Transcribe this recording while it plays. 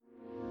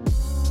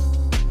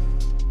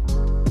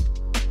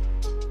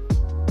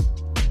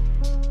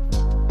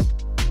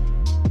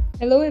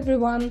Hello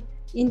everyone.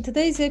 In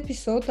today's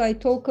episode, I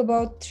talk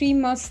about 3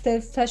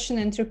 must-have fashion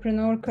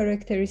entrepreneur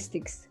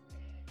characteristics.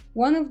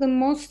 One of the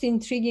most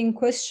intriguing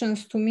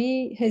questions to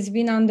me has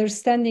been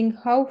understanding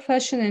how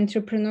fashion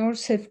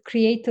entrepreneurs have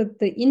created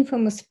the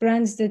infamous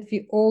brands that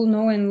we all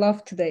know and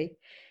love today.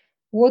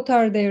 What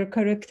are their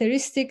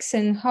characteristics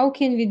and how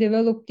can we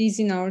develop these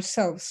in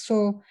ourselves?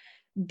 So,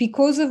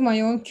 because of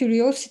my own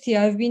curiosity,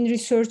 I've been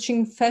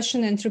researching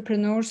fashion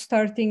entrepreneurs,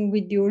 starting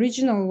with the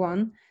original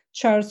one,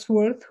 Charles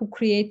Worth, who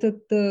created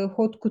the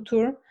haute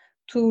couture,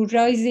 to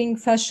rising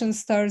fashion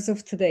stars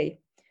of today.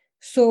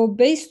 So,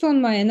 based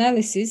on my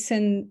analysis,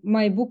 and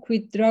my book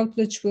with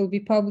Routledge will be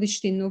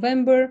published in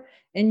November,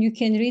 and you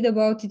can read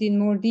about it in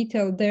more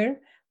detail there.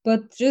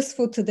 But just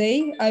for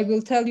today, I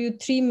will tell you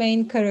 3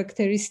 main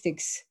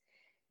characteristics.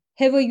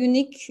 Have a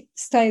unique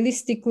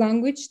stylistic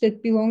language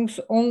that belongs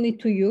only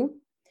to you.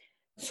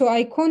 So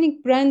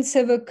iconic brands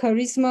have a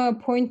charisma, a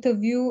point of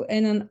view,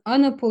 and an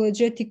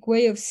unapologetic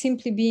way of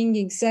simply being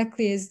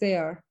exactly as they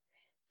are.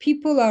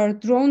 People are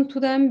drawn to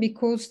them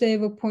because they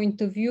have a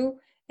point of view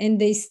and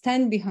they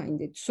stand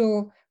behind it.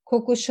 So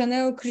Coco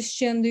Chanel,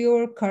 Christian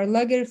Dior, Karl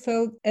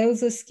Lagerfeld,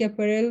 Elsa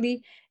Schiaparelli,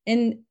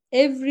 and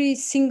every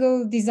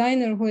single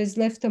designer who has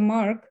left a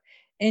mark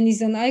and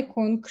is an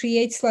icon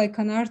creates like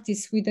an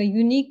artist with a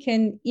unique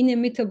and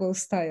inimitable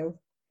style.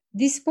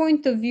 This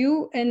point of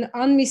view and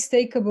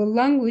unmistakable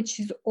language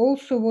is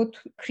also what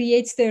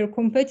creates their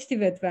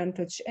competitive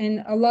advantage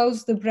and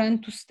allows the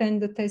brand to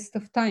stand the test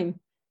of time.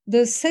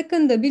 The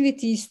second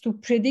ability is to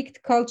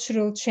predict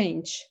cultural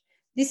change.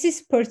 This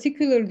is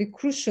particularly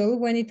crucial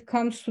when it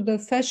comes to the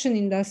fashion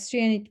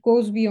industry and it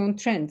goes beyond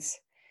trends.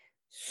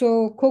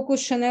 So Coco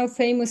Chanel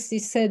famously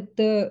said,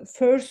 "The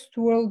First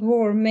World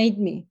War made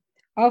me.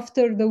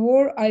 After the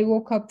war, I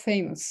woke up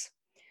famous."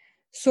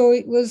 So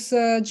it was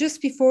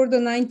just before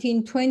the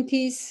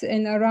 1920s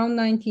and around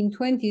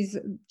 1920s,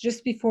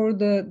 just before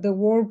the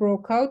war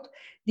broke out,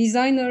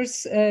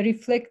 designers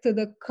reflected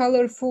a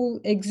colorful,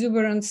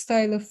 exuberant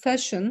style of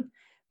fashion.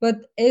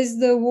 But as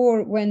the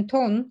war went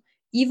on,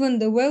 even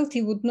the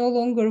wealthy would no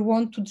longer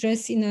want to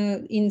dress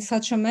in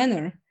such a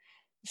manner.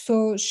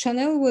 So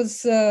Chanel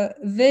was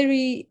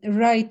very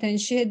right, and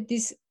she had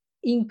this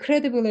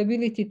incredible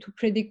ability to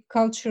predict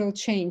cultural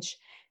change.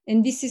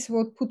 And this is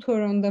what put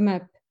her on the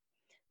map.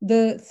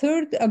 The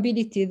third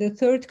ability, the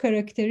third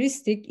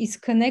characteristic is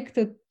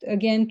connected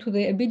again to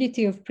the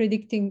ability of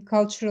predicting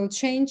cultural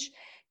change.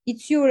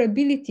 It's your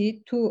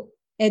ability to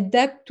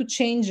adapt to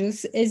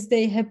changes as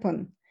they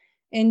happen.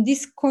 And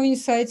this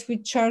coincides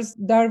with Charles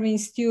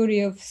Darwin's theory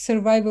of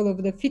survival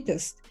of the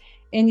fittest.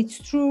 And it's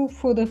true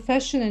for the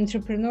fashion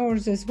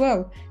entrepreneurs as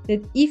well,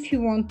 that if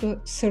you want to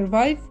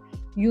survive,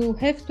 you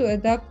have to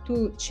adapt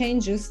to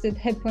changes that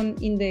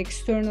happen in the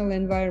external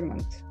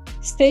environment.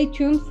 Stay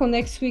tuned for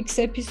next week's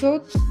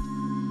episode.